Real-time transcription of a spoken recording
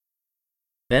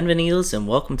Bienvenidos and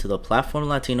welcome to the Platform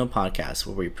Latino podcast,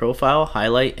 where we profile,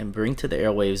 highlight, and bring to the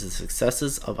airwaves the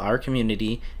successes of our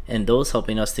community and those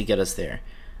helping us to get us there.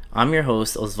 I'm your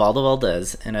host, Osvaldo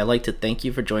Valdez, and I'd like to thank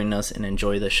you for joining us and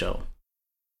enjoy the show.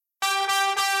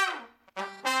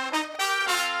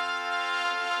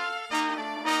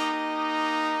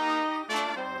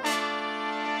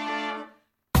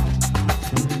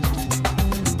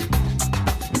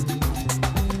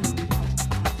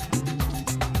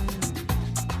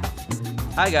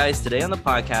 Hi guys, today on the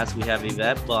podcast we have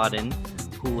Yvette Bodden,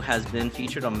 who has been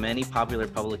featured on many popular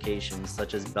publications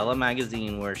such as Bella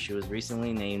Magazine, where she was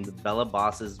recently named Bella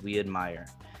Bosses We Admire.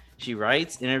 She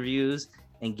writes, interviews,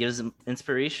 and gives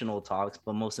inspirational talks,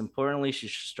 but most importantly, she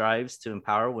strives to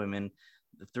empower women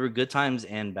through good times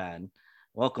and bad.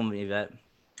 Welcome, Yvette.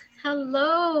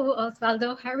 Hello,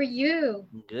 Osvaldo. How are you?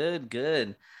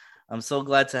 Good. I'm so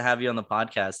glad to have you on the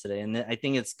podcast today. And I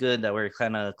think it's good that we're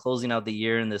kind of closing out the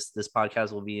year, and this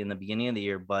podcast will be in the beginning of the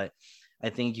year, but I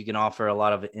think you can offer a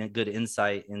lot of good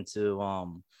insight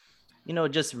into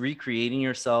just recreating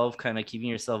yourself, kind of keeping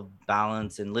yourself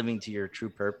balanced and living to your true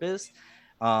purpose.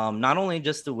 Not only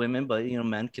just the women, but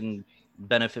men can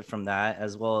benefit from that,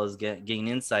 as well as gain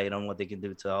insight on what they can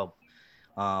do to help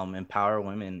empower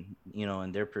women,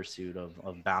 in their pursuit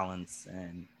of balance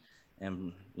and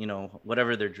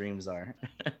whatever their dreams are.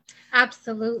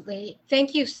 Absolutely.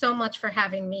 Thank you so much for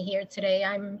having me here today.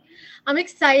 I'm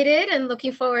excited and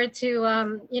looking forward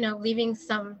to leaving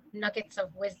some nuggets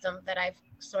of wisdom that I've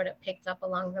sort of picked up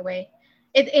along the way.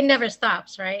 It never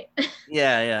stops, right?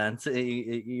 Yeah.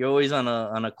 You're always on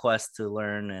a quest to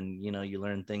learn, and you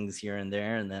learn things here and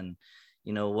there, and then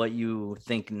what you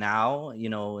think now,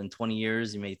 in 20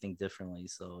 years you may think differently.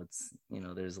 So it's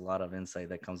there's a lot of insight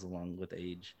that comes along with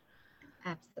age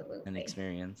and Absolutely.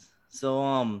 experience.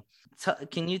 So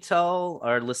can you tell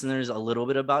our listeners a little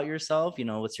bit about yourself?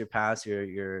 What's your past?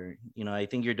 Your I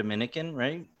think you're Dominican,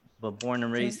 right? But born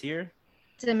and Dom- raised here.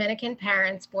 Dominican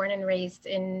parents, born and raised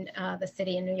in the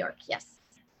city in New York. Yes.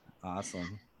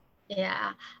 Awesome.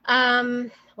 Yeah.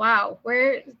 Wow.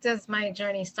 Where does my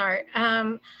journey start?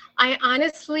 I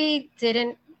honestly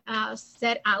didn't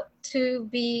set out to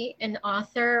be an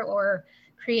author or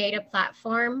create a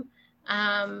platform.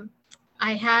 Um,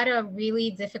 I had a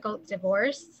really difficult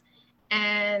divorce,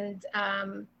 and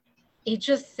it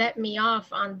just set me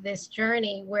off on this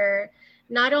journey where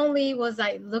not only was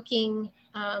I looking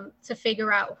to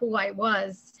figure out who I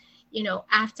was,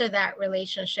 after that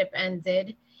relationship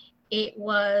ended, it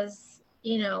was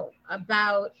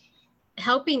about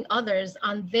helping others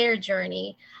on their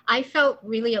journey. I felt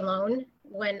really alone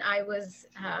when I was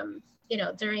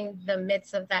during the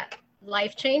midst of that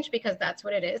life change, because that's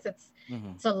what it is.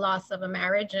 Mm-hmm. It's a loss of a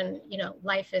marriage, and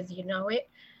life as you know it.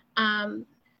 um,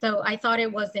 so I thought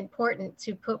it was important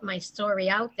to put my story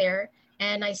out there,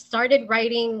 and I started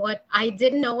writing what I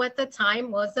didn't know at the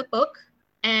time was a book.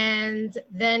 And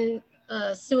then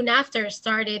soon after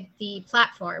started the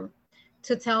platform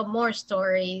to tell more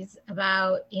stories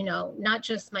about, not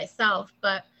just myself,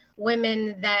 but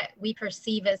women that we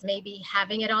perceive as maybe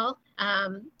having it all.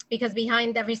 Because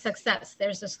behind every success,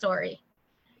 there's a story.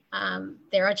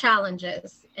 There are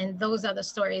challenges, and those are the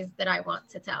stories that I want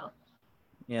to tell.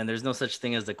 Yeah, and there's no such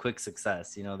thing as a quick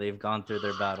success. They've gone through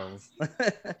their battles.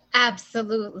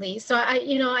 Absolutely. So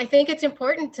I think it's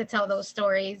important to tell those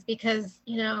stories because,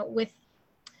 with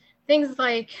things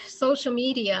like social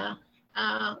media,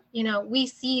 we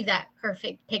see that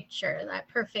perfect picture, that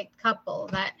perfect couple,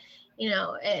 that,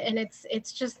 and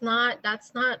it's just not,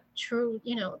 that's not true.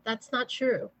 That's not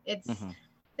true. It's, Mm-hmm.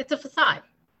 it's a facade.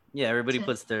 Yeah, everybody To,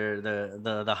 puts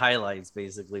the highlights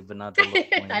basically, but not the low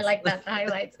I points. like that, the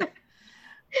highlights.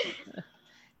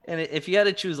 And if you had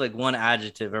to choose like one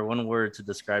adjective or one word to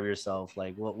describe yourself,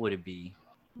 like what would it be?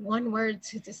 One word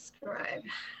to describe: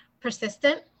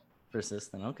 persistent.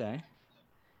 Persistent. Okay.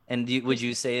 And would you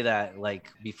Persistent. say that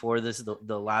like before this,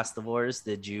 the last divorce,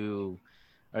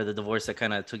 or the divorce that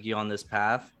kind of took you on this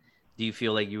path, do you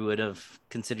feel like you would have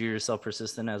considered yourself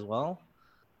persistent as well?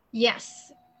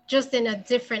 Yes, just in a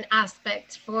different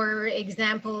aspect. For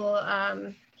example,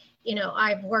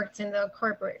 I've worked in the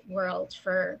corporate world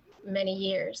for many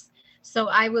years, so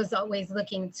I was always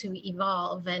looking to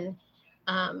evolve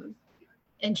um,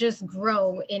 and just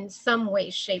grow in some way,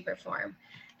 shape, or form.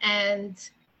 And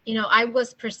I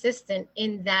was persistent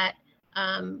in that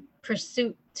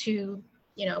pursuit to,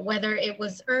 whether it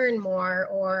was earn more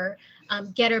or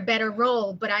get a better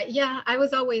role. But I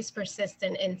was always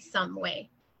persistent in some way.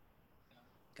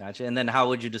 Gotcha. And then how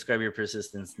would you describe your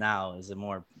persistence now? Is it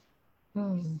more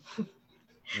Hmm.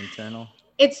 internal?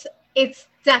 It's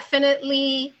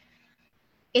definitely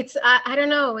it's I don't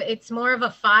know, it's more of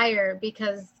a fire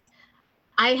because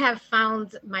I have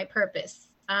found my purpose,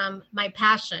 my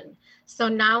passion. So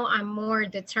now I'm more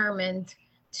determined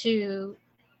to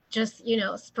just,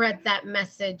 spread that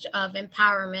message of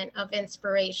empowerment, of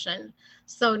inspiration.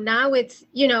 So now it's,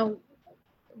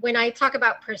 when I talk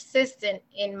about persistent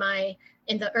in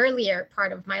the earlier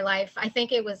part of my life, I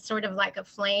think it was sort of like a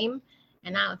flame,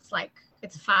 and now it's like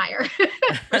it's fire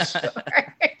for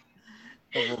sure.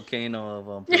 A volcano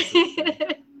of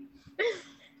persistence.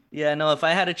 Yeah, no, if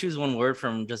I had to choose one word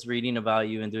from just reading about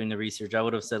you and doing the research, I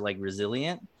would have said like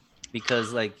resilient,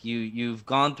 because like you've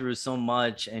gone through so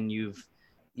much, and you've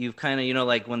kind of,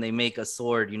 like when they make a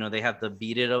sword, they have to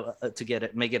beat it to get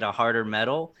it, make it a harder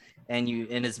metal, and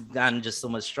it's gotten just so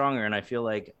much stronger. And I feel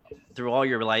like through all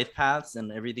your life paths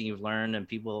and everything you've learned and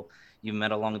people you've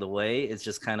met along the way, it's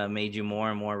just kind of made you more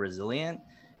and more resilient,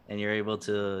 and you're able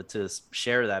to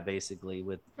share that basically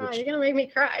with Oh, which. you're gonna make me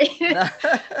cry.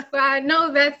 Well,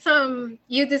 no, that's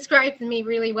you described me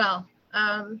really well.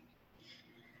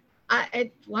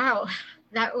 Wow,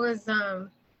 that was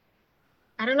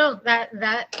I don't know,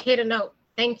 that hit a note.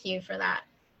 Thank you for that.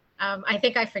 I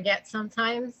think I forget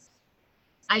sometimes.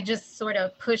 I just sort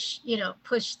of push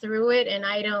through it, and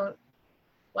I don't.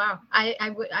 Wow,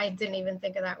 I didn't even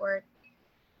think of that word.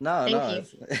 No, Thank no, you.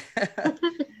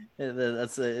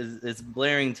 it's it's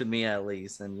blaring to me at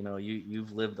least, and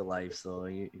you've lived a life, so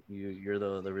you're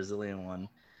the resilient one.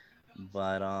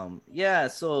 But yeah,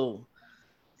 so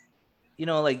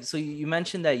like, so you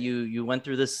mentioned that you went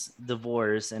through this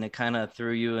divorce, and it kind of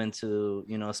threw you into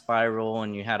a spiral,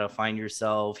 and you had to find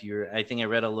yourself. I think I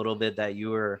read a little bit that you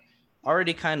were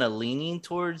already kind of leaning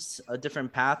towards a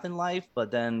different path in life, but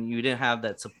then you didn't have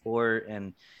that support,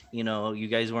 and you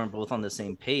guys weren't both on the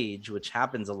same page, which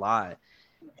happens a lot.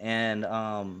 And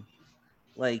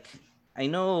like, I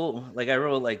know, like, I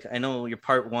wrote, like, I know your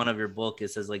part one of your book, it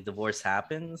says like divorce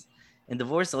happens, and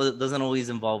divorce doesn't always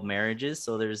involve marriages.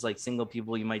 So there's like single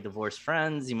people, you might divorce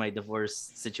friends, you might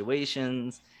divorce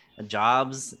situations,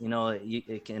 jobs,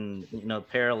 it can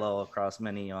parallel across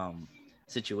many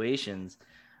situations.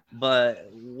 But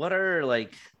what are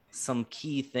like some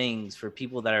key things for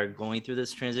people that are going through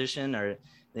this transition, or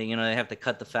they have to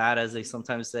cut the fat, as they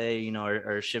sometimes say,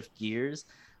 or shift gears?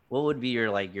 What would be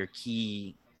your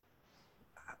key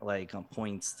like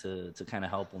points to kind of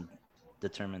help them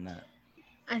determine that?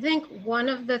 I think one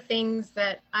of the things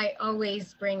that I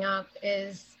always bring up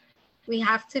is we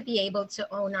have to be able to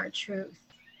own our truth.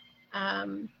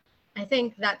 Um, I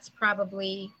think that's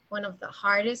probably one of the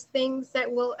hardest things that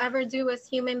we'll ever do as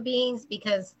human beings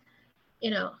because,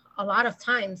 a lot of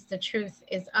times the truth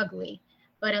is ugly.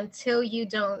 But until you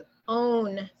don't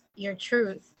own your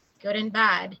truth, good and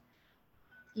bad,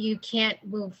 you can't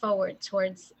move forward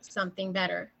towards something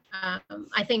better.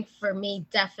 I think for me,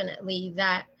 definitely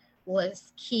that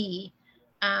was key.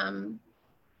 Um,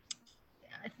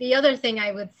 the other thing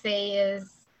I would say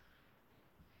is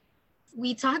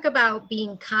we talk about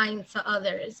being kind to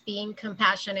others, being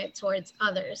compassionate towards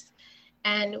others,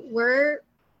 and we're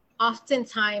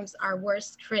oftentimes our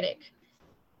worst critic,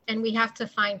 and we have to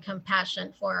find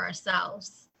compassion for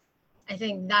ourselves. I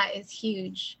think that is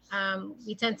huge.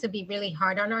 We tend to be really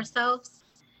hard on ourselves,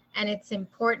 and it's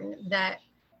important that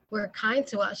we're kind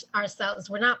to ourselves.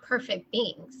 We're not perfect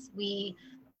beings. We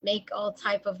make all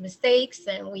type of mistakes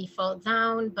and we fall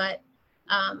down, but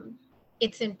um,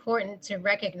 it's important to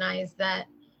recognize that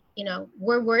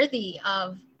we're worthy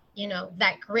of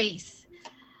that grace.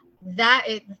 That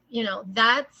it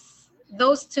that's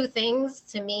those two things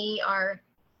to me are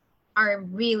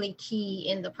really key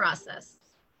in the process.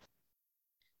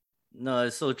 No,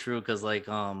 it's so true, because like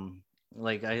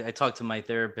I talked to my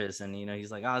therapist, and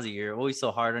he's like, Ozzy, you're always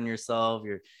so hard on yourself,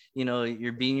 you're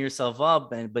beating yourself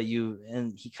up, and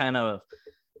he kind of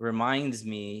reminds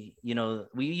me,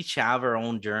 we each have our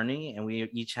own journey, and we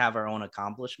each have our own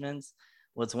accomplishments.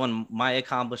 What's one my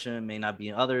accomplishment may not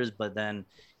be others, but then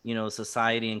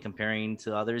society and comparing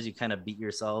to others, you kind of beat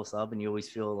yourselves up, and you always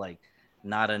feel like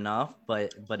not enough.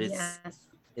 But Yes.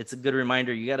 it's a good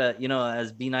reminder. You gotta,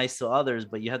 as be nice to others,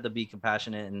 but you have to be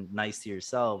compassionate and nice to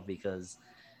yourself, because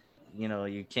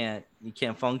you can't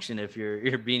function if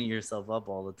you're beating yourself up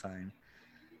all the time.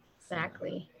 So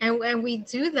Exactly. And we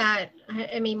do that,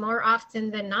 I mean, more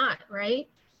often than not, right?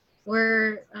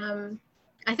 We're,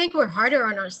 I think we're harder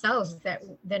on ourselves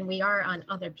than we are on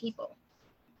other people.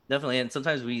 definitely, and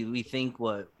sometimes we think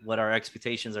what our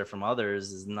expectations are from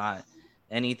others is not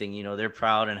anything. They're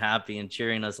proud and happy and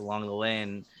cheering us along the way,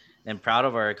 and proud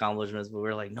of our accomplishments, but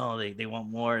we're like, no, they want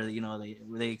more.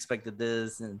 They expected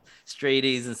this, and straight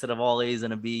A's instead of all A's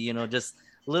and a B. Just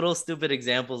little stupid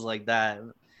examples like that.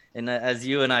 And as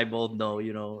you and I both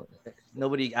know,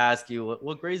 nobody asks you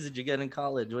what grades did you get in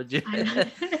college? What you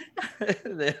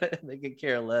they could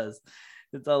care less.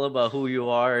 It's all about who you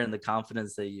are and the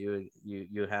confidence that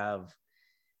you have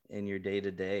in your day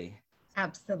to day.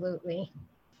 Absolutely.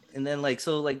 And then like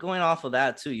going off of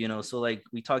that too, so like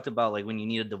we talked about like when you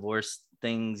need to divorce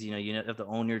things, you have to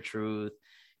own your truth,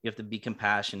 you have to be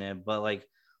compassionate, but like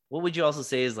what would you also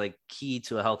say is like key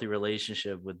to a healthy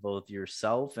relationship with both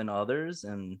yourself and others,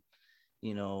 and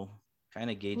you know kind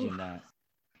of gauging Oof. that?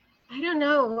 I don't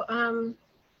know.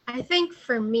 I think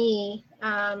for me,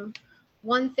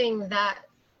 one thing that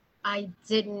I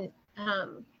didn't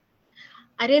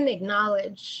I didn't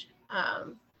acknowledge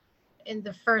in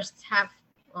the first half,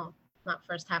 well, not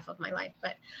first half of my life,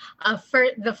 but for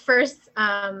the first,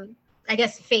 I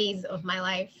guess, phase of my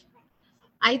life,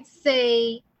 I'd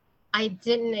say I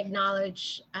didn't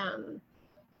acknowledge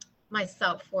my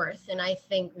self-worth. And I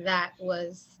think that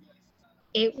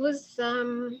it was,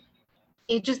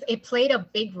 it played a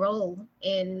big role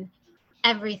in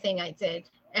everything I did,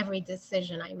 every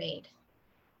decision I made.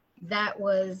 That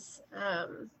was,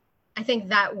 I think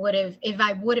that would have, if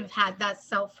I would have had that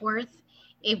self-worth,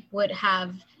 it would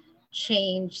have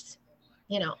changed,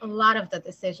 a lot of the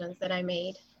decisions that I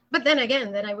made. But then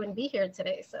again, then I wouldn't be here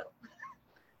today. So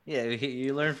Yeah,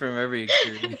 you learn from every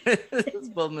experience,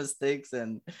 both mistakes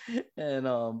and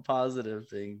positive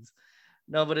things.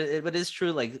 No, but it's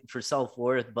true, like for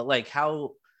self-worth, but like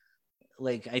how,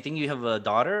 like I think you have a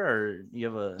daughter, or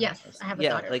you have yes, I have a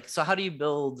yeah, daughter. like so how do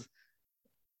you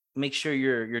make sure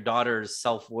your daughter's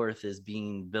self-worth is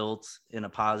being built in a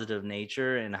positive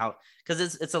nature, and how,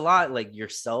 because it's a lot, like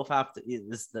yourself have to,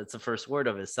 that's the first word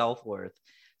of it, self-worth.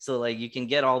 So like you can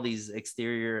get all these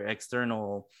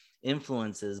external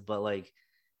influences, but like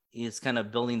it's kind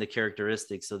of building the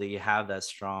characteristics so that you have that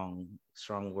strong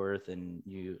worth, and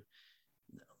you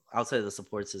outside of the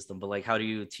support system, but like how do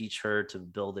you teach her to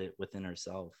build it within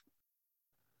herself?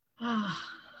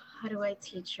 How do I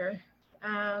teach her?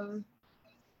 Um,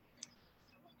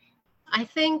 I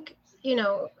think,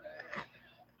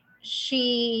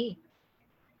 she,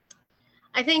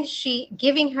 I think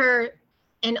giving her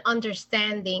an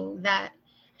understanding that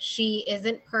she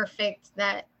isn't perfect,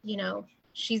 that,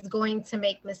 she's going to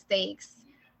make mistakes,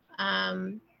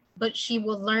 um, but she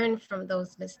will learn from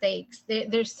those mistakes.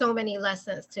 There's so many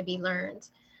lessons to be learned.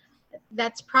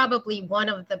 That's probably one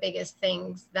of the biggest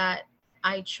things that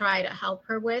I try to help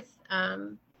her with.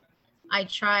 I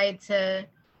try to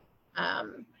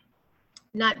um,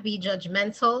 not be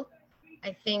judgmental.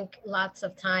 I think lots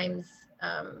of times,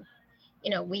 um,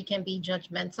 we can be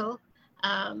judgmental.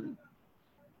 Um,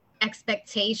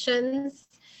 Expectations,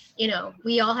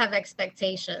 we all have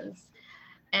expectations.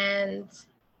 And,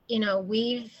 you know,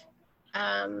 we've,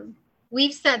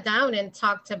 we've sat down and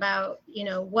talked about,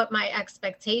 what my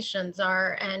expectations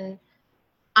are. And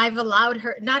I've allowed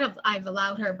her, not of, I've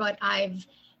allowed her, but I've,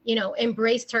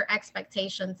 embraced her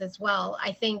expectations as well.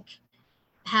 I think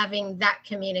having that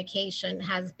communication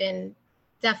has been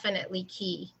definitely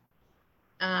key,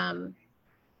 um,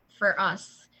 for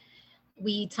us.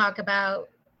 We talk about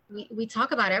we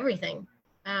talk about everything.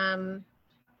 Um,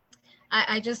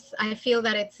 I feel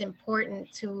that it's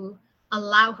important to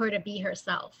allow her to be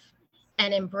herself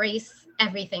and embrace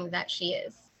everything that she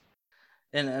is.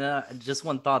 And just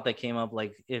one thought that came up,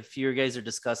 like if you guys are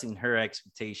discussing her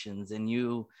expectations and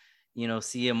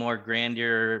see a more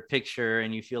grandeur picture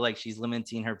and you feel like she's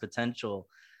limiting her potential,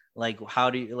 like how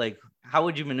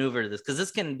would you maneuver this? Because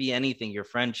this can be anything, your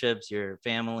friendships, your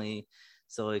family,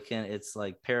 so it's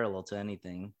like parallel to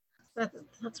anything.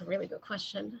 That's a really good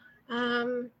question.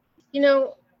 Um, you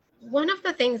know, One of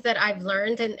the things that I've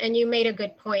learned, and you made a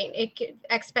good point,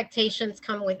 expectations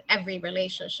come with every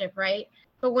relationship, right?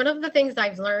 But one of the things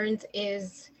I've learned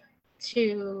is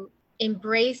to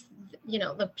embrace,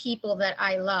 the people that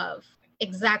I love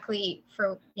exactly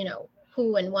for,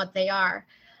 who and what they are.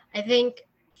 I think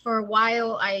for a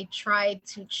while I tried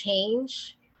to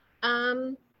change,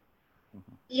 um,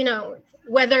 Mhm.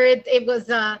 whether it was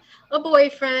a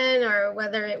boyfriend or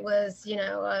whether it was,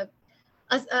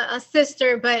 a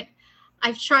sister, but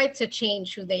I've tried to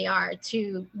change who they are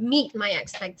to meet my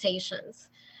expectations.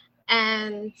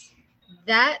 And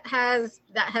that has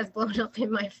blown up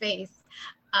in my face,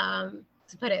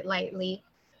 to put it lightly.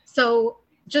 So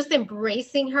just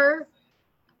embracing her,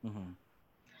 Mhm.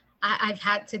 I've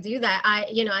had to do that.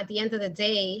 At the end of the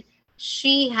day,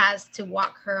 she has to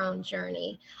walk her own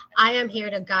journey. I am here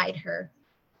to guide her.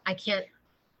 I can't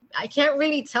I can't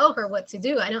really tell her what to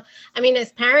do. I mean,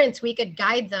 as parents, we could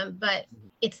guide them, but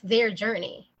it's their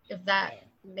journey, if that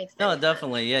makes No, any sense.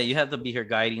 definitely. Yeah, you have to be her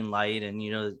guiding light, and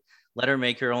let her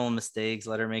make her own mistakes,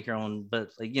 let her make her own, but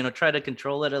like, try to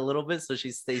control it a little bit so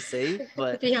she stays safe.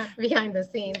 But behind the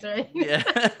scenes, right? yeah.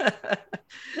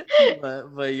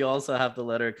 But you also have to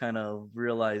let her kind of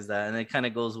realize that, and it kind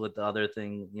of goes with the other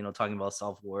thing, talking about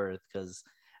self-worth, because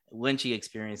when she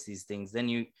experienced these things, then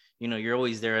you're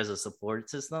always there as a support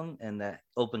system, and that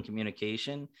open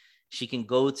communication, she can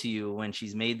go to you when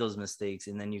she's made those mistakes,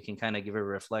 and then you can kind of give her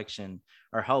reflection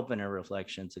or help in her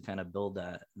reflection to kind of build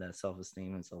that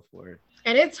self-esteem and self-worth.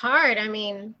 And it's hard. I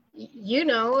mean,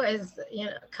 as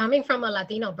coming from a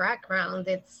Latino background,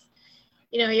 it's,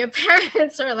 your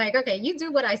parents are like, okay, you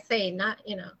do what I say, not,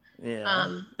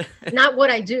 Yeah. not what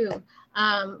I do.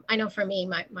 I know for me,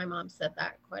 my mom said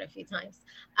that quite a few times.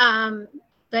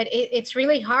 But it's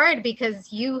really hard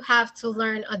because you have to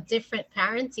learn a different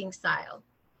parenting style.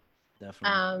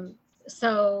 Definitely.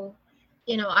 So,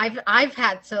 I've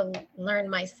had to learn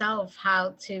myself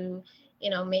how to,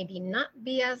 maybe not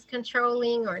be as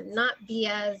controlling or not be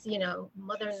as,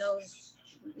 mother knows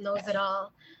it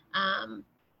all.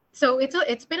 So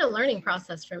it's been a learning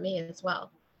process for me as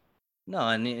well. No,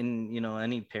 and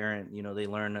any parent, they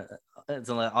learn, it's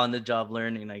a lot on the job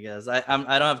learning, I guess. I don't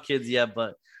have kids yet,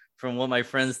 but from what my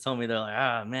friends tell me, they're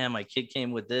like, man, my kid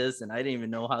came with this and I didn't even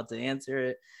know how to answer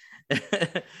it.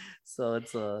 So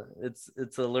it's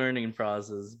a learning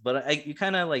process. But you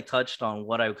kind of like touched on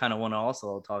what I kind of want to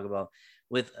also talk about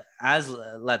with, as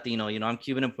Latino, I'm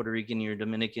Cuban and Puerto Rican, you're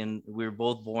Dominican. We were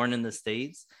both born in the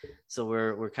States, so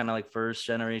we're kind of like first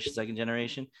generation, second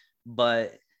generation.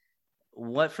 But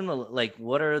what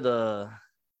are the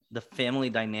family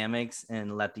dynamics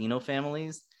in Latino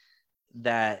families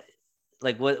that,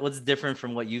 like, what's different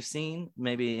from what you've seen,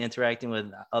 maybe interacting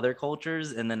with other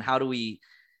cultures, and then how do we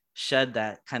shed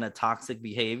that kind of toxic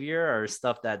behavior or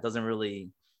stuff that doesn't really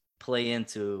play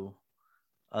into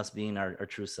us being our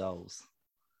true selves?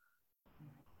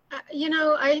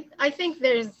 I think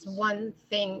there's one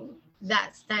thing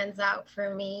that stands out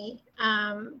for me.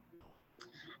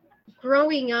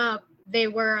 Growing up,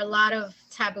 there were a lot of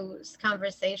taboos,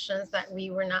 conversations that we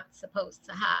were not supposed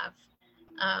to have.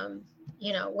 Um,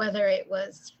 whether it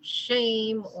was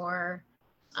shame or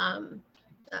um,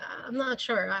 I'm not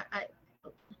sure. I'm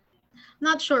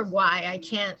not sure why. I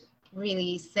can't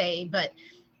really say, but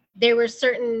there were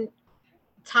certain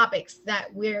topics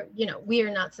that we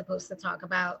are not supposed to talk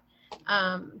about.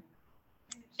 Um,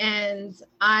 and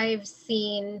I've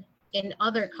seen in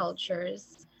other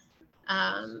cultures,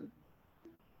 um,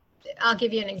 I'll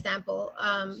give you an example.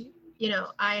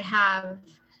 I have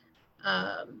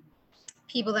um,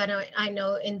 people that I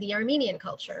know in the Armenian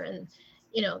culture, and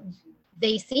you know,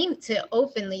 they seem to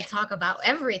openly talk about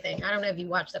everything. I don't know if you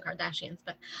watch the Kardashians,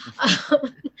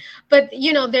 um, but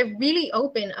they're really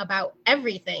open about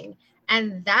everything,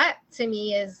 and that to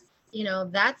me is,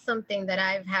 that's something that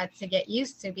I've had to get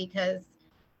used to because,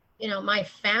 my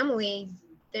family,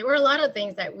 there were a lot of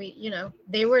things that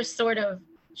they were sort of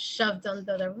shoved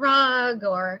under the rug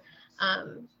or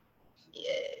um,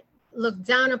 looked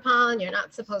down upon. You're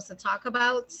not supposed to talk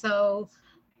about. So,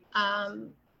 um,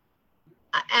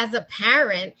 as a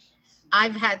parent,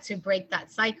 I've had to break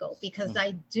that cycle because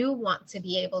I do want to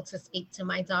be able to speak to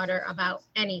my daughter about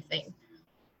anything.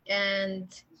 And,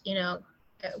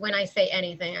 when I say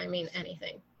anything, I mean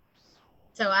anything.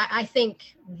 So I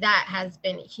think that has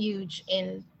been huge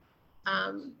in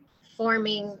um,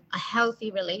 forming a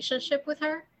healthy relationship with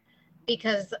her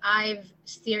because I've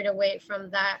steered away from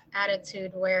that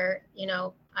attitude where,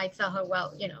 I tell her,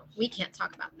 well, we can't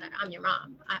talk about that. I'm your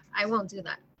mom. I won't do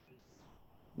that.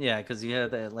 Yeah, because you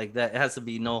have that, like, that it has to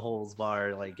be no holds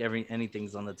bar, like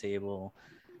anything's on the table.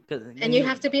 And you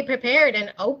have to be prepared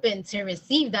and open to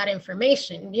receive that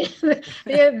information. Yeah,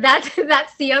 that's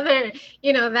the other,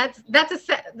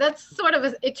 that's sort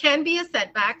of it can be a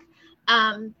setback.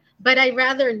 But I'd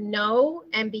rather know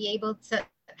and be able to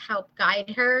help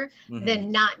guide her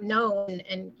than not know,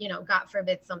 and God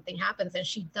forbid something happens and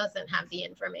she doesn't have the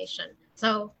information.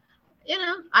 So,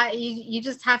 you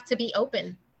just have to be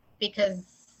open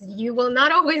because you will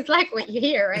not always like what you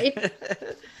hear, right?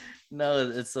 No,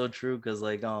 it's so true because,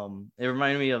 like, it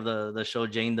reminded me of the show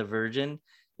Jane the Virgin.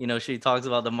 She talks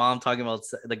about the mom talking about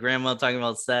the grandma talking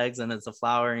about sex, and it's a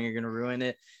flower and you're gonna ruin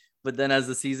it. But then as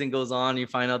the season goes on, you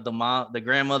find out the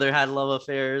grandmother had love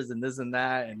affairs and this and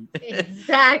that. And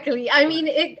exactly. I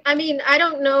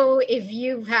don't know if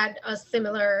you've had a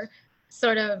similar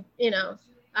sort of,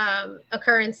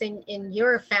 occurrence in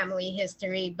your family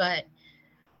history, but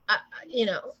uh, you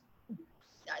know,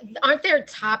 aren't there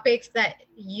topics that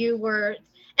you were,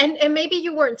 and maybe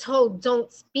you weren't told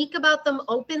don't speak about them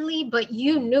openly, but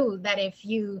you knew that if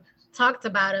you talked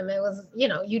about them, it was,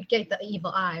 you'd get the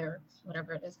evil eye or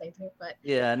whatever it is they do. But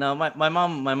Yeah, no, my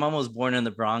mom was born in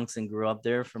the Bronx and grew up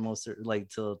there for most like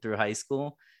till through high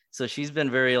school. So she's been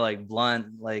very like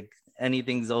blunt, like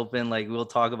anything's open. Like we'll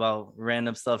talk about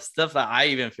random stuff that I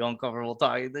even feel uncomfortable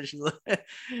talking. That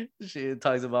she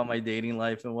talks about my dating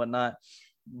life and whatnot.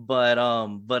 But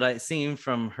I seen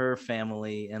from her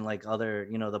family and like other,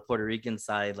 the Puerto Rican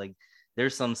side, like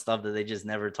there's some stuff that they just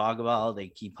never talk about. They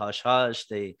keep hush hush.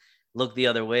 They look the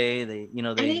other way. and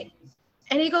it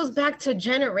and it goes back to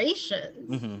generations.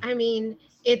 Mhm. I mean,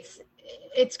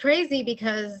 it's crazy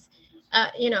because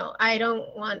I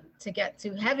don't want to get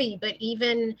too heavy, but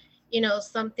even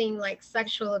something like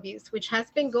sexual abuse, which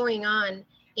has been going on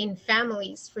in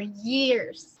families for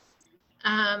years,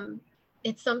 um,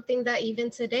 it's something that even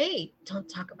today don't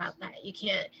talk about that. You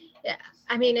can't. Yeah,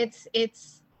 I mean,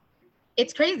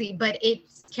 it's crazy, but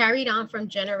it's carried on from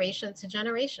generation to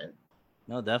generation.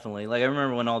 No, definitely. Like I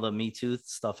remember when all the Me Too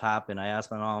stuff happened, I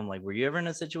asked my mom, like, were you ever in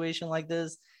a situation like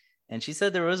this? And she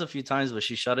said there was a few times, but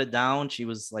she shut it down. She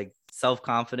was like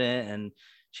self-confident and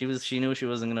she knew she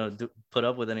wasn't gonna put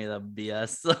up with any of that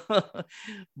BS.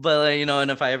 But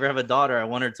and if I ever have a daughter, I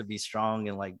want her to be strong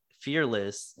and like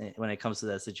fearless when it comes to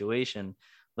that situation.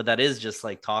 But that is just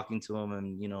like talking to them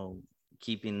and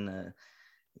keeping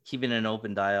keeping an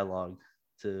open dialogue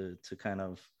to kind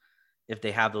of, if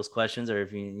they have those questions, or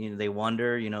if they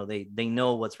wonder, they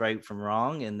know what's right from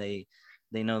wrong, and they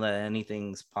know that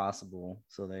anything's possible,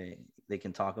 so they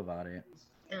can talk about it.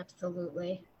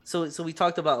 Absolutely. So we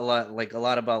talked about a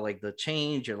lot about like the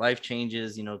change, your life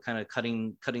changes, kind of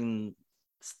cutting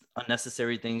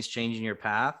unnecessary things, changing your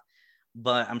path.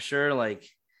 But I'm sure like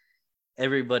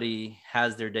everybody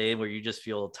has their day where you just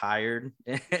feel tired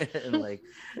and like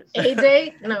A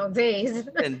day? No, days.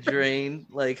 and drained.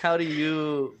 Like how do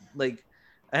you like,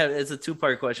 it's a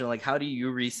two-part question, like how do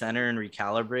you recenter and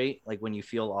recalibrate like when you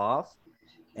feel off,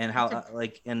 and how That's a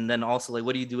like, and then also like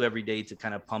what do you do every day to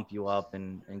kind of pump you up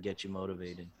and get you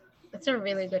motivated? that's a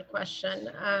really good question.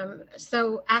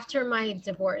 So after my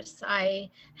divorce, I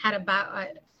had a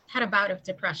bout of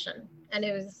depression, and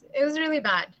it was really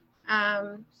bad.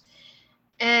 Um,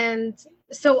 and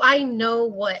so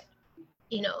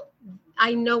you know,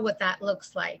 I know what that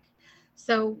looks like.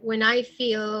 So when I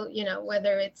feel,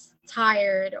 whether it's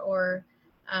tired or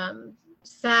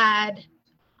sad,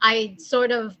 I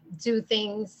sort of do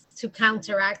things to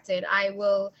counteract it. I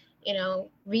will,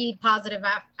 read positive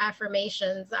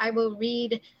affirmations. I will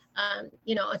read,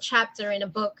 a chapter in a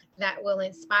book that will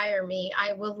inspire me.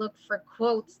 I will look for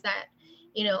quotes that,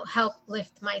 help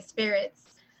lift my spirits.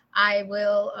 I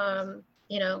will,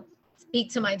 speak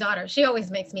to my daughter. She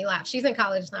always makes me laugh. She's in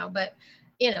college now, but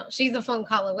she's a phone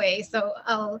call away. So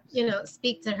I'll,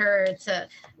 speak to her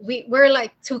we're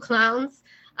like two clowns.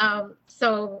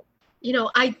 So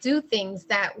I do things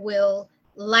that will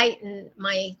lighten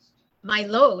my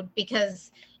load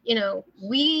because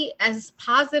we, as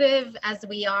positive as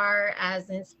we are, as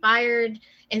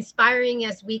inspiring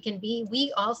as we can be,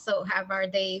 we also have our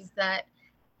days that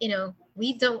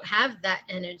we don't have that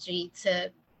energy to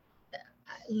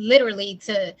literally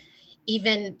to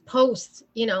even post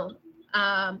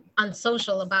on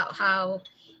social about how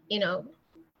you know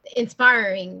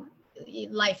inspiring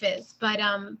life is. But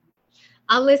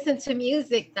I'll listen to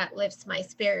music that lifts my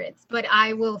spirits, but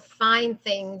I will find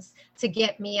things to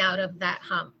get me out of that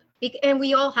hump. And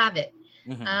we all have it.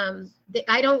 Mm-hmm.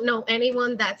 I don't know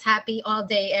anyone that's happy all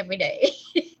day, every day.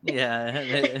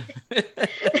 Yeah.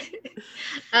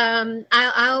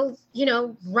 I'll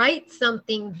write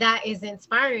something that is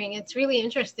inspiring. It's really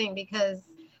interesting because,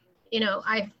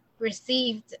 I've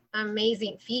received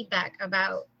amazing feedback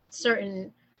about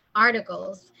certain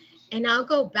articles, and I'll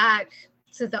go back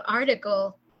to the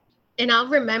article and I'll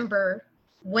remember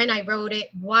when I wrote it,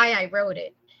 why I wrote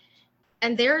it.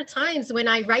 And there are times when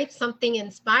I write something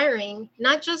inspiring,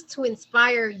 not just to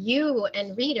inspire you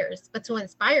and readers, but to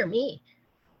inspire me.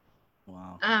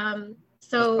 Wow. That's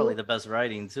probably So the best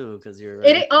writing too, because you're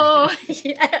it, writing. oh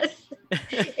yes,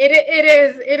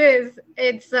 it is.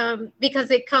 It's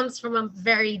because it comes from a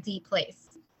very deep place.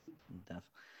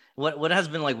 What has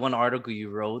been like one article you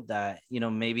wrote that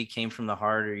maybe came from the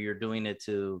heart, or you're doing it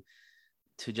to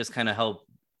just kind of help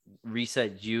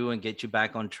reset you and get you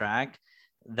back on track,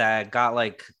 that got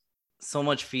like so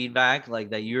much feedback, like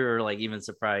that you're like even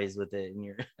surprised with it, and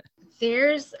you're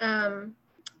There's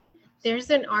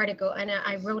there's an article, and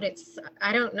I wrote it.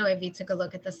 I don't know if you took a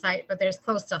look at the site, but there's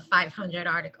close to 500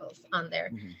 articles on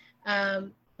there.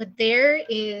 Mhm. But there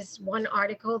is one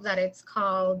article that it's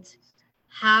called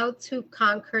 "How to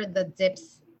Conquer the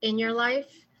Dips in Your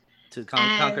Life," To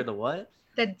conquer and the what?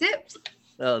 the dips.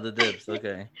 Oh, the dips.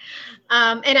 Okay.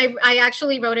 And I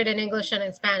actually wrote it in English and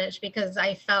in Spanish because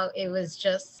I felt it was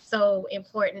just so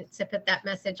important to put that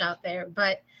message out there.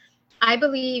 But I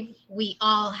believe we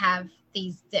all have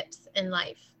these dips in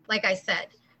life. Like I said,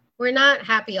 we're not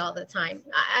happy all the time.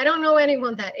 I don't know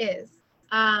anyone that is.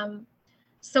 Um,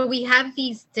 so we have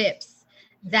these dips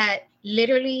that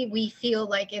literally we feel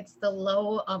like it's the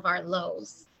low of our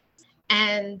lows.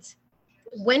 And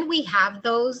when we have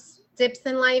those dips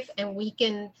in life and we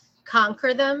can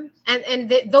conquer them,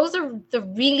 those are the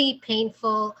really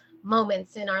painful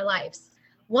moments in our lives.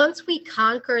 Once we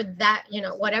conquer that,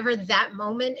 whatever that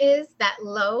moment is, that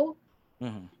low,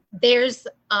 Hmm. there's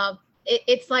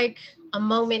it's like a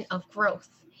moment of growth.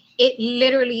 It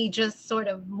literally just sort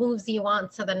of moves you on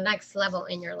to the next level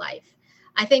in your life.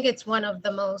 I think it's one of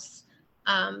the most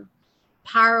um,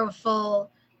 powerful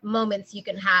moments you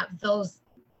can have. Those,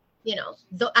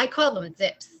 I call them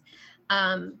dips.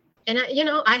 And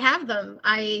I have them.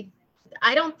 I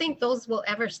don't think those will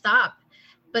ever stop,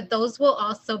 but those will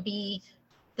also be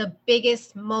the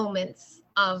biggest moments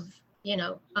of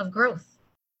growth.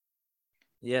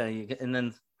 Yeah, and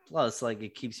then plus like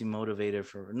it keeps you motivated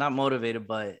for not motivated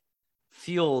but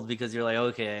fueled because you're like,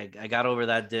 okay, I got over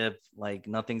that dip. Like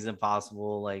nothing's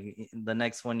impossible. Like the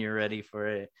next one, you're ready for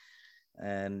it,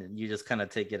 and you just kind of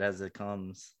take it as it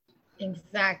comes.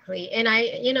 Exactly. And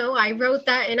I wrote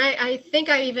that, and I think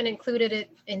I even included it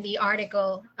in the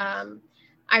article.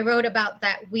 I wrote about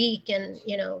that week, and,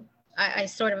 I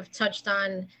sort of touched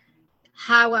on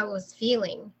how I was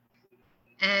feeling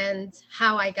and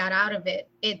how I got out of it.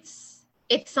 It's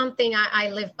something I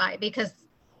live by because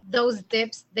those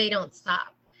dips, they don't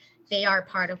stop. They are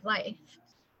part of life,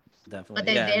 but Definitely,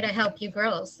 they're yeah. there to help you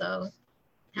grow. So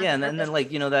have Yeah, a and then purpose. like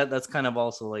that's kind of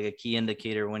also like a key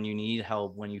indicator when you need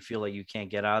help, when you feel like you can't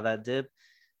get out of that dip,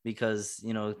 because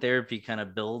therapy kind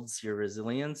of builds your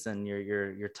resilience and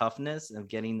your toughness of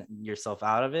getting yourself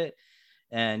out of it,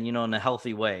 and in a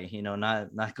healthy way,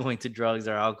 not going to drugs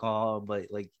or alcohol, but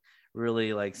like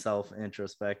really like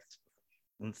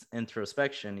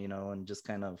introspection, and just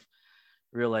kind of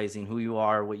realizing who you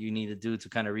are, what you need to do to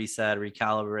kind of reset,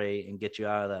 recalibrate, and get you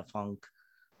out of that funk.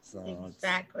 So it's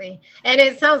Exactly. And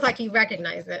it sounds like you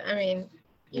recognize it. I mean,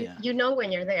 you yeah. you know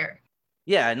when you're there.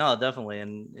 Yeah, no, definitely.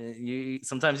 And you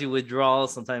sometimes you withdraw,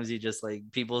 sometimes you just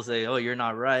like people say, "Oh, you're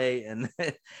not right," and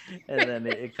and then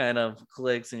it kind of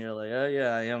clicks, and you're like, "Oh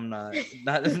yeah, I am not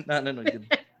in a good."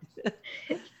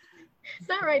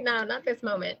 Not right now, not this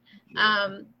moment. Yeah,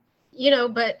 Um,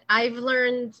 but I've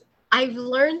learned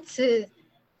to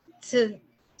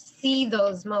see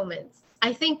those moments.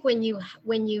 I think when you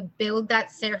build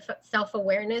that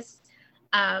self-awareness,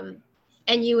 um,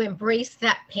 and you embrace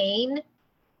that pain,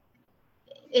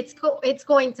 it's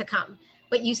going to come.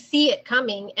 But you see it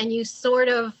coming, and you sort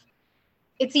of,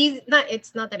 it's easy.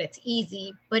 It's not that it's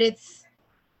easy, but it's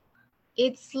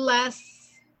less.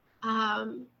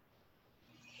 Um,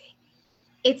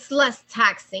 it's less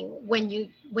taxing when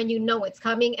you know it's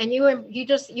coming, and you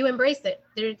embrace it.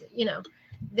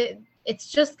 It's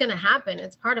just gonna happen.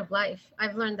 It's part of life.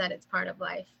 I've learned that it's part of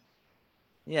life.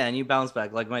 yeah, and you bounce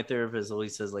back. Like my therapist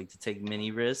always says, like to take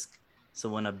mini risk. So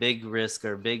when a big risk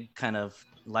or big kind of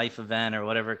life event or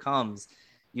whatever comes,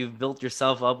 you've built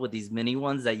yourself up with these mini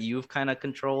ones that you've kind of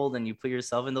controlled, and you put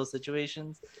yourself in those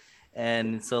situations,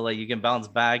 and so like you can bounce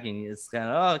back, and it's kind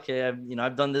of, oh, okay,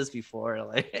 I've done this before,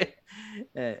 like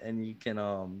and you can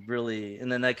really,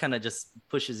 and then that kind of just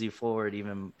pushes you forward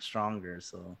even stronger.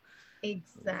 So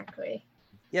Exactly.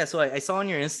 yeah, so I saw on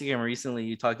your Instagram recently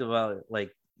you talked about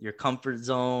like your comfort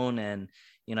zone, and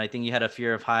I think you had a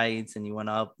fear of heights and you went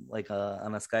up like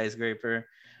on a skyscraper,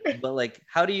 but like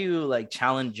how do you like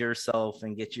challenge yourself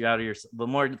and get you out of your, but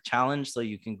more challenge so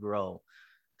you can grow.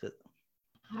 'Cause-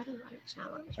 How do I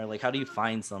challenge or like how do you myself?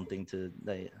 find something to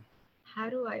that? How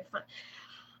do I find?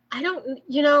 I don't.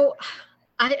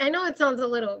 I know it sounds a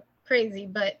little crazy,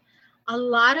 but a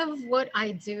lot of what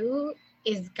I do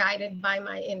is guided by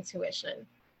my intuition.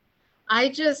 I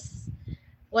just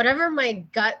Whatever my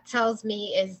gut tells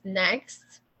me is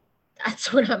next,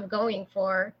 that's what I'm going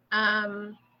for. I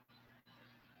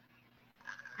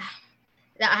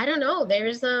don't know.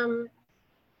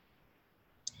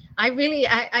 I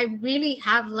really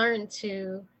have learned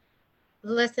to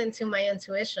listen to my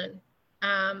intuition.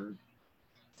 Um,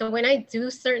 so when I do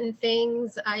certain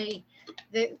things, I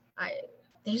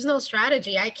there's no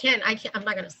strategy. I can't. I'm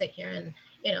not gonna sit here and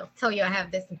tell you I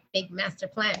have this big master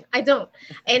plan. I don't.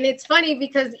 And it's funny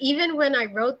because even when I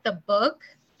wrote the book,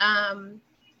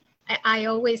 I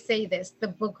always say this: the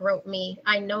book wrote me.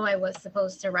 I know I was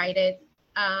supposed to write it,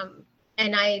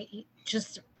 and I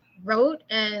just wrote,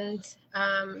 and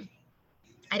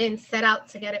I didn't set out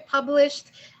to get it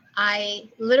published. I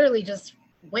literally just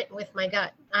went with my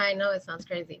gut. I know it sounds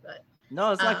crazy, but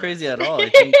No, it's not um, crazy at all. I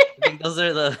think those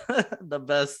are the the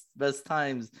best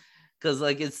times, because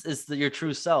like it's your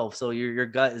true self. So your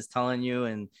gut is telling you,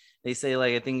 and they say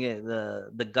like I think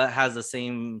the gut has the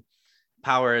same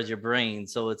power as your brain.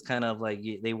 So it's kind of like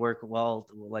they work well,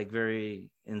 like very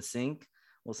in sync.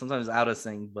 Well, sometimes out of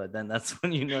sync, but then that's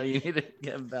when you know you need to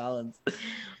get balanced. but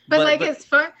But like but as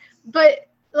far, but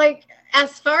like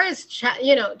as far as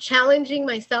challenging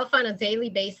myself on a daily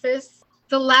basis,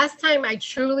 the last time I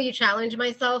truly challenged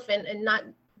myself, and not,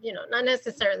 not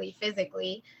necessarily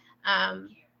physically, um,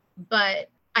 but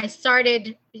I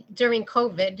started during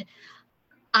COVID.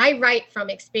 I write from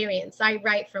experience. I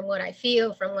write from what I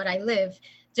feel, from what I live.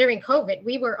 During COVID,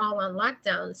 we were all on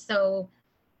lockdown. So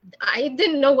I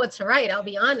didn't know what to write, I'll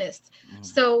be honest.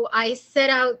 So I set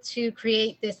out to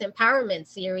create this empowerment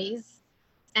series.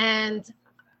 And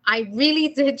I really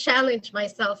did challenge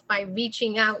myself by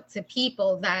reaching out to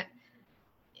people that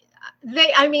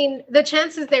I mean, the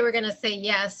chances they were going to say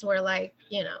yes were like,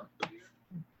 1%.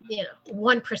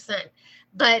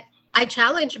 But I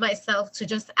challenged myself to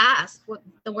just ask. What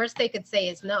the worst they could say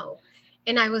is no.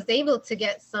 And I was able to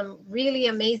get some really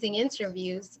amazing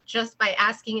interviews just by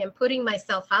asking and putting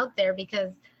myself out there,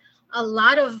 because a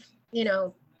lot of,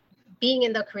 being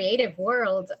in the creative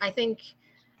world, I think,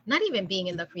 not even being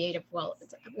in the creative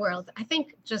world, I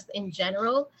think just in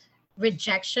general,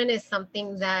 rejection is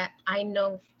something that I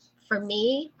know for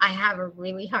me, I have a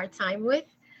really hard time with.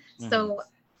 mhm, So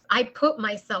I put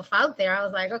myself out there. I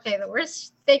was like, okay, the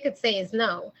worst they could say is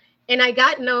no. And I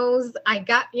got no's. I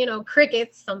got,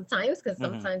 crickets sometimes, because mhm.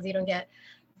 sometimes you don't get.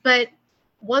 But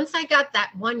once I got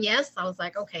that one yes, I was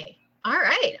like, okay, all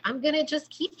right, I'm going to just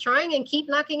keep trying and keep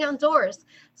knocking on doors.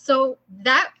 So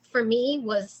that for me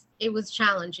was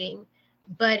challenging,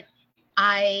 but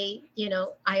I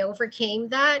overcame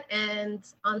that and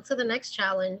on to the next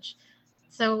challenge.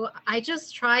 So I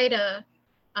just try to,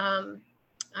 um,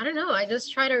 I don't know, I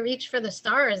just try to reach for the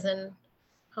stars, and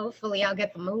hopefully I'll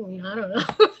get the moon. I don't know.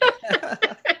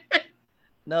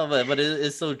 No, but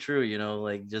it's so true,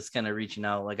 like just kind of reaching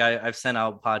out. Like I've sent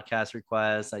out podcast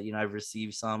requests that, I've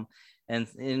received some, and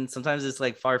sometimes it's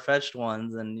like far-fetched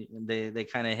ones, and they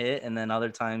kind of hit, and then other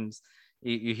times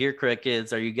you hear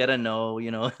crickets or you get a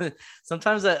no.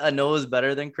 Sometimes a no is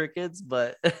better than crickets,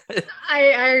 but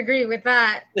I agree with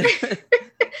that. but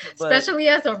Especially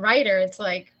as a writer, it's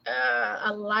like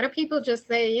a lot of people just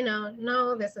say,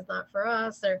 no, this is not for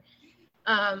us, or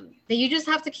that you just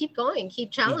have to keep going, keep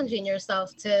mhm. challenging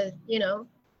yourself to,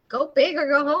 go big or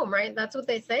go home, right? That's what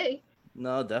they say.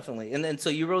 No, definitely. And then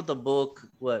so you wrote the book,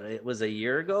 what, it was a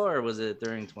year ago or was it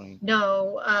during 20?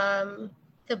 No,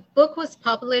 the book was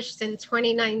published in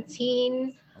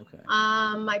 2019. Okay.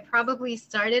 I probably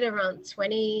started around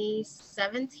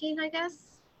 2017, I guess.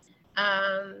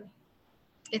 Um,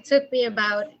 it took me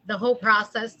about the whole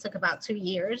process took about 2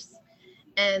 years.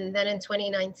 And then in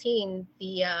 2019,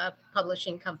 the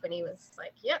publishing company was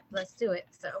like, yep, let's do it.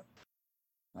 So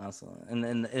Awesome.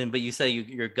 And but you say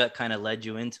your gut kind of led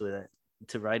you into it,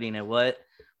 to writing it. What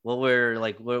were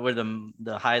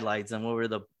the highlights, and what were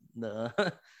the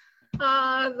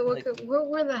like what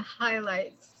were the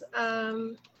highlights?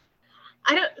 I'd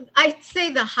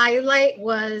say the highlight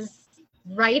was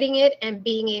writing it and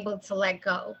being able to let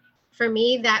go. For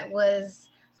me, that was,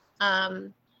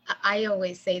 um, I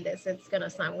always say this, it's going to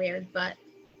sound weird, but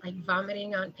like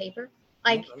vomiting on paper.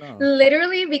 no Like no.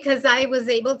 literally, because I was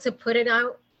able to put it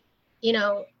out,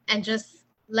 and just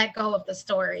let go of the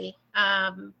story,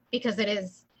 because it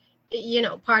is,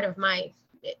 part of my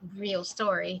real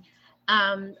story.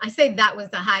 I say that was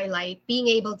the highlight, being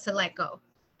able to let go.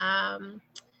 Um,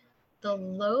 the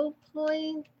low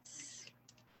points,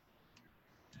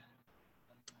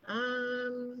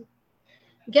 um,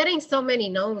 getting so many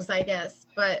no's, I guess.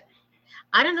 But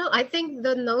I don't know. I think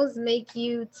the no's make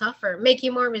you tougher, make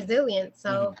you more resilient. So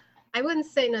Mhm. I wouldn't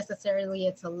say necessarily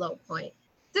it's a low point.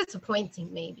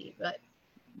 Disappointing, maybe, but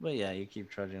But yeah, you keep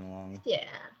trudging along. yeah.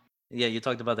 Yeah, you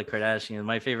talked about the Kardashians.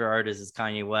 My favorite artist is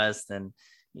Kanye West, and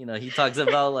he talks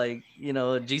about like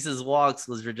Jesus Walks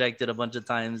was rejected a bunch of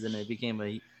times, and it became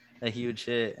a huge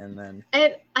hit, and then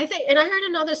And I think, and I heard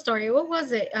another story. What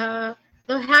was it? The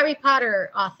Harry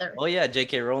Potter author, oh yeah,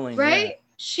 J.K. Rowling, yeah. right?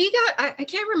 She got, I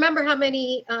can't remember how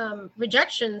many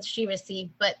rejections she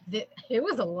received, but it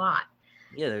was a lot.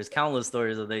 Yeah, there's countless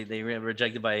stories of they were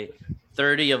rejected by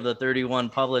 30 of the 31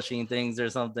 publishing things or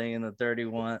something, and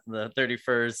the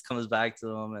 31st comes back to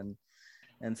them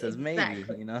and says maybe,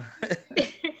 Exactly.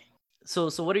 So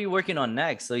what are you working on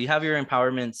next? So you have your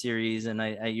empowerment series, and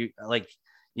I you like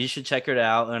You should check her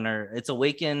out on her. It's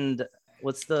Awakened.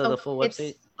 What's the full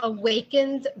website? It's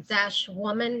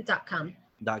awakened-woman.com.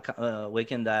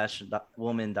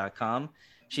 Awaken-woman.com.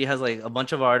 She has like a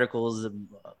bunch of articles,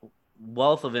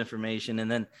 wealth of information, and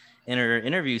then in her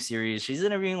interview series, she's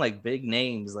interviewing like big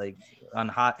names, like on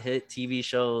hot hit TV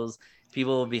shows,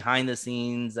 people behind the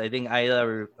scenes. I think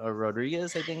Ida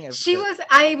Rodriguez. I think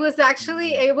I was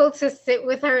actually able to sit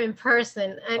with her in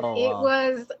person, and Oh it wow.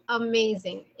 was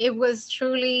amazing. It was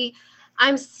truly,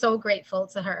 I'm so grateful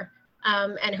to her,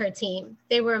 and her team.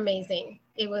 They were amazing.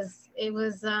 It was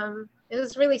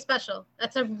really special.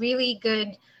 That's a really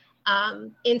good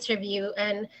interview.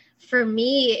 And for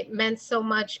me, it meant so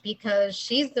much because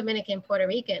she's Dominican Puerto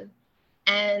Rican.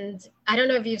 And I don't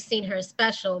know if you've seen her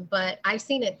special, but I've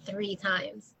seen it 3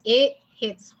 times. It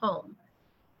hits home.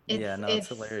 Yeah, It's no, it's it's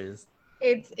hilarious.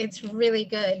 it's really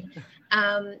good.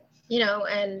 And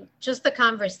just the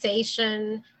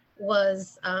conversation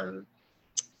was it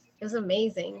was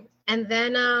amazing. And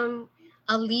then I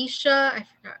forgot,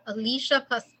 Alicia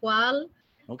Pascual,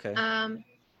 Okay. um,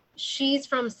 she's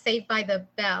from Saved by the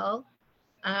Bell,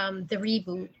 the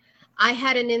reboot. I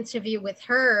had an interview with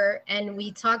her, and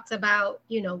we talked about,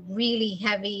 really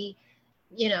heavy,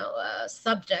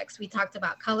 subjects. We talked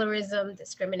about colorism,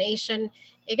 discrimination.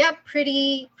 It got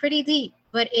pretty deep,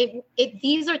 but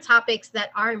these are topics that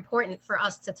are important for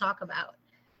us to talk about.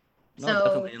 No, So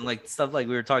definitely. And like stuff like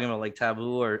we were talking about, like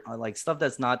taboo or like stuff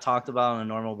that's not talked about on a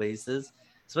normal basis,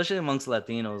 especially amongst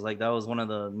Latinos. Like that was one of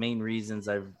the main reasons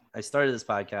I started this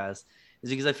podcast, is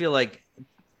because I feel like,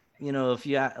 if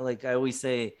like I always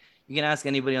say, you can ask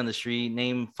anybody on the street,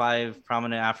 name 5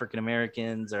 prominent African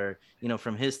Americans or,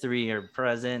 from history or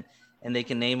present, and they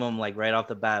can name them like right off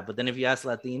the bat. But then if you ask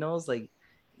Latinos, like,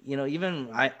 even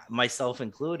I myself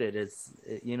included,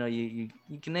 you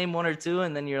can name 1 or 2,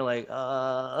 and then you're like,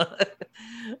 and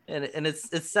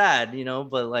it's sad,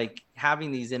 but like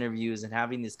having these interviews and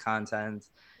having this content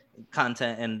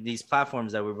and these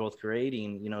platforms that we're both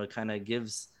creating, it kind of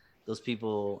gives those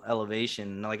people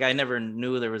elevation. Like I never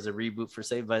knew there was a reboot for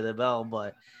Saved by the Bell,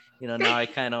 but now I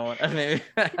kind of I mean,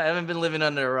 I haven't been living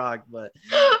under a rock, but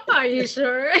are you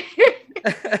sure?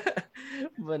 but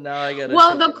now I gotta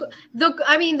Well, check it out.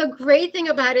 the great thing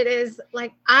about it is,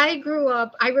 like, I grew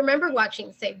up, I remember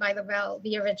watching Saved by the Bell,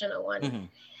 the original one. Mm-hmm.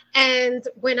 And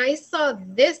when I saw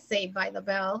this Saved by the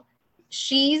Bell,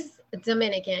 she's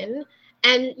Dominican.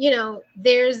 And,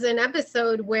 there's an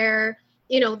episode where,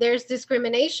 there's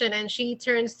discrimination, and she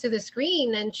turns to the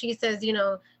screen and she says,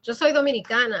 yo soy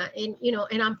dominicana,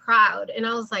 and I'm proud. And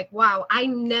I was like, wow, I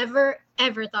never,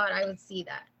 ever thought I would see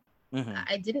that. Mm-hmm.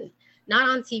 I didn't, not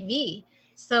on TV.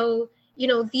 So,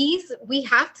 we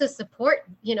have to support,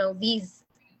 these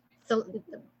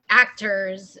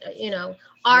actors, Yeah,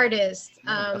 artists.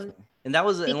 no, definitely. And that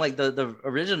was in like the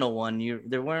original one.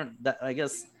 There weren't that, I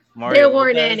guess, Mario There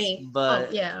weren't Lopez, any. Oh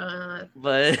but yeah,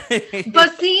 but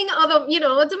but seeing other,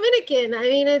 a Dominican, I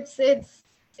mean, it's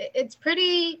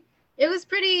pretty. It was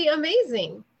pretty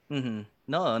amazing. Mm-hmm.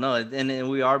 No, and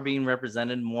we are being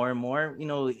represented more and more.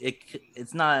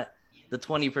 It's not the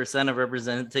 20% of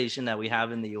representation that we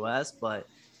have in the U.S., but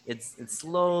it's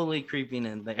slowly creeping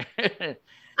in there. I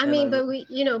and mean, but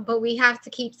we have to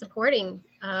keep supporting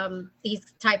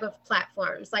these type of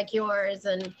platforms like yours,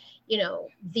 and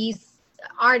these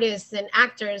artists and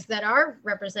actors that are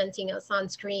representing us on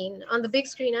screen, on the big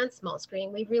screen and small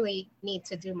screen. We really need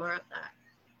to do more of that.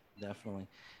 Definitely.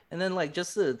 And then like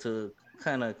just to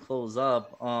kind of close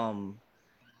up,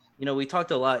 we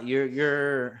talked a lot.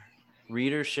 Your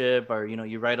readership, or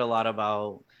you write a lot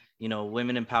about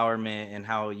women empowerment and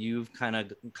how you've kind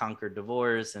of conquered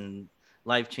divorce and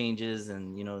life changes,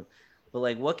 and but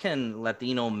like what can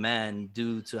Latino men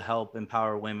do to help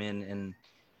empower women and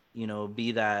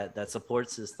be that support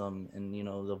system, and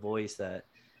the voice that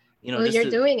Well, just you're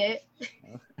to doing it.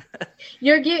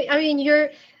 I mean,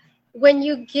 when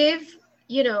you give,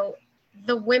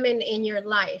 the women in your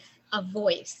life a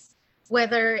voice,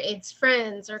 whether it's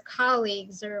friends or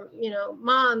colleagues or,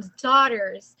 moms,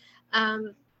 daughters,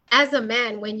 as a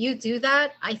man, when you do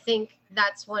that, I think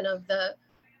that's one of the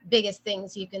biggest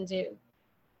things you can do.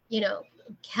 you know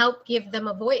Help give them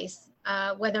a voice,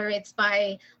 whether it's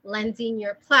by lending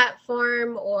your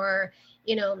platform, or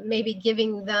maybe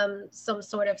giving them some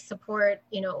sort of support,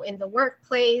 in the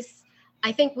workplace.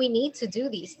 I think we need to do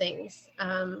these things,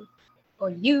 or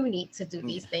you need to do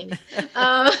these things.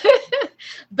 uh,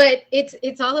 but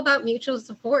it's all about mutual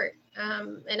support,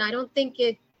 and I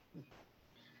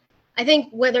think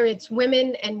whether it's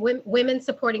women and women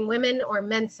supporting women, or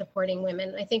men supporting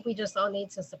women, I think we just all need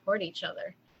to support each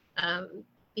other,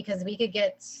 because we could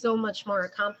get so much more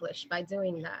accomplished by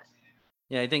doing that.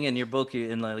 Yeah, I think in your book,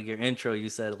 in like your intro, you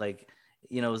said like,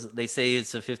 they say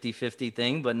it's a 50-50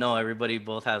 thing, but no, everybody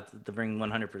both have to bring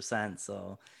 100%.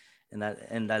 So,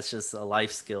 and that's just a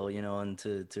life skill, and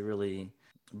to really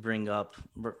bring up,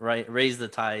 right, raise the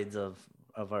tides of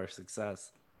our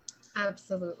success.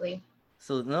 Absolutely.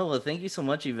 So no, well, thank you so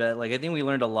much, Yvette. Like I think we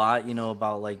learned a lot,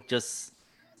 about like just,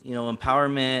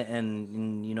 empowerment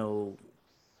and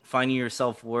finding your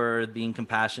self-worth, being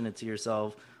compassionate to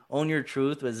yourself, own your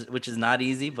truth, which is not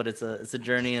easy, but it's a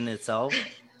journey in itself.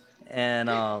 And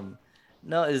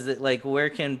no, is it like, where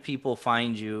can people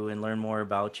find you and learn more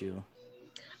about you?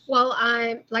 Well,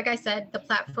 like I said, the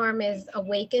platform is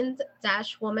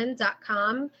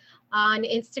awakened-woman.com. On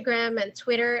Instagram and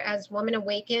Twitter as Woman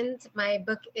Awakened. My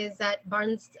book is at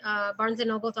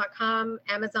barnesandnoble.com,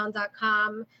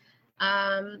 amazon.com.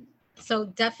 So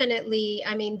definitely,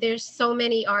 I mean, there's so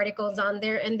many articles on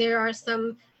there, and there are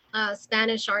some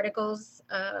Spanish articles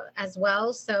as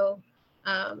well. So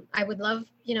I would love,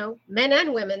 men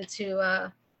and women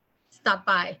to stop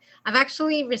by. I've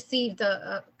actually received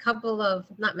a couple of,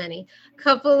 not many,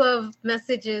 couple of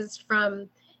messages from,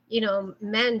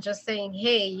 men just saying,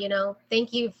 hey,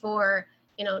 thank you for,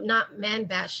 not man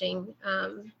bashing,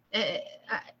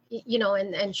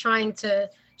 and trying to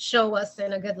show us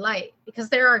in a good light, because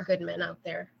there are good men out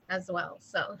there as well.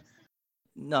 So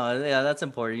No, yeah, that's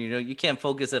important. You can't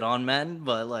focus it on men,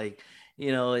 but like,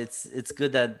 it's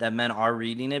good that men are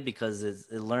reading it, because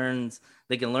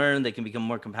they can learn, they can become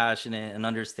more compassionate and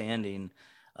understanding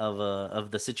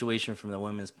of the situation from the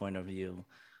women's point of view,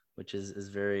 which is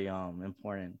very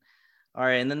important. All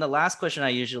right, and then the last question I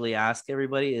usually ask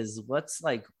everybody is, what's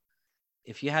like,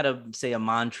 if you had to say a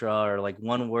mantra or like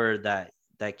one word that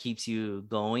keeps you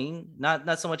going,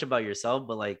 not so much about yourself,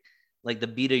 but like the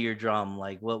beat of your drum,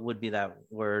 like what would be that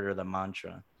word or the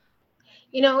mantra?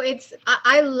 it's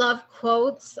I love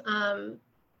quotes,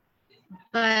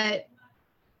 but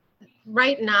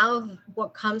right now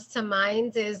what comes to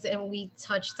mind is, and we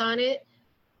touched on it,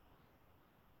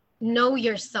 know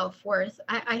your self-worth.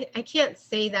 I can't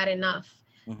say that enough.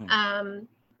 Mm-hmm. um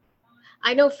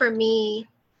I know for me,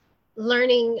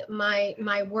 learning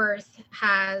my worth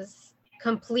has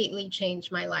completely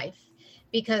changed my life,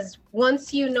 because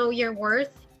once you know your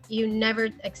worth, you never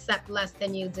accept less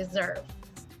than you deserve.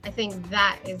 I think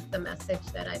that is the message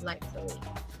that I'd like to leave.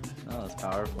 Oh, that's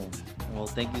powerful. Well,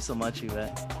 thank you so much,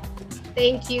 Yvette.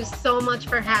 Thank you so much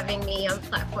for having me on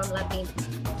Platform Latina.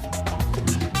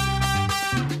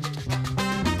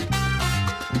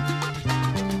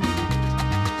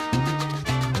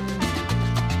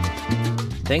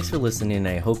 Thanks for listening, and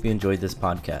I hope you enjoyed this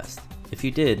podcast. If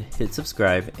you did, hit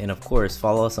subscribe, and of course,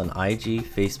 follow us on IG,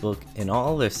 Facebook, and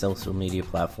all other social media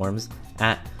platforms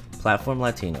at Platform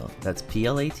Latino. That's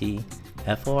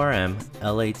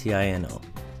PLATFORMLATINO.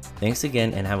 Thanks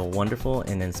again, and have a wonderful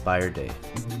and inspired day.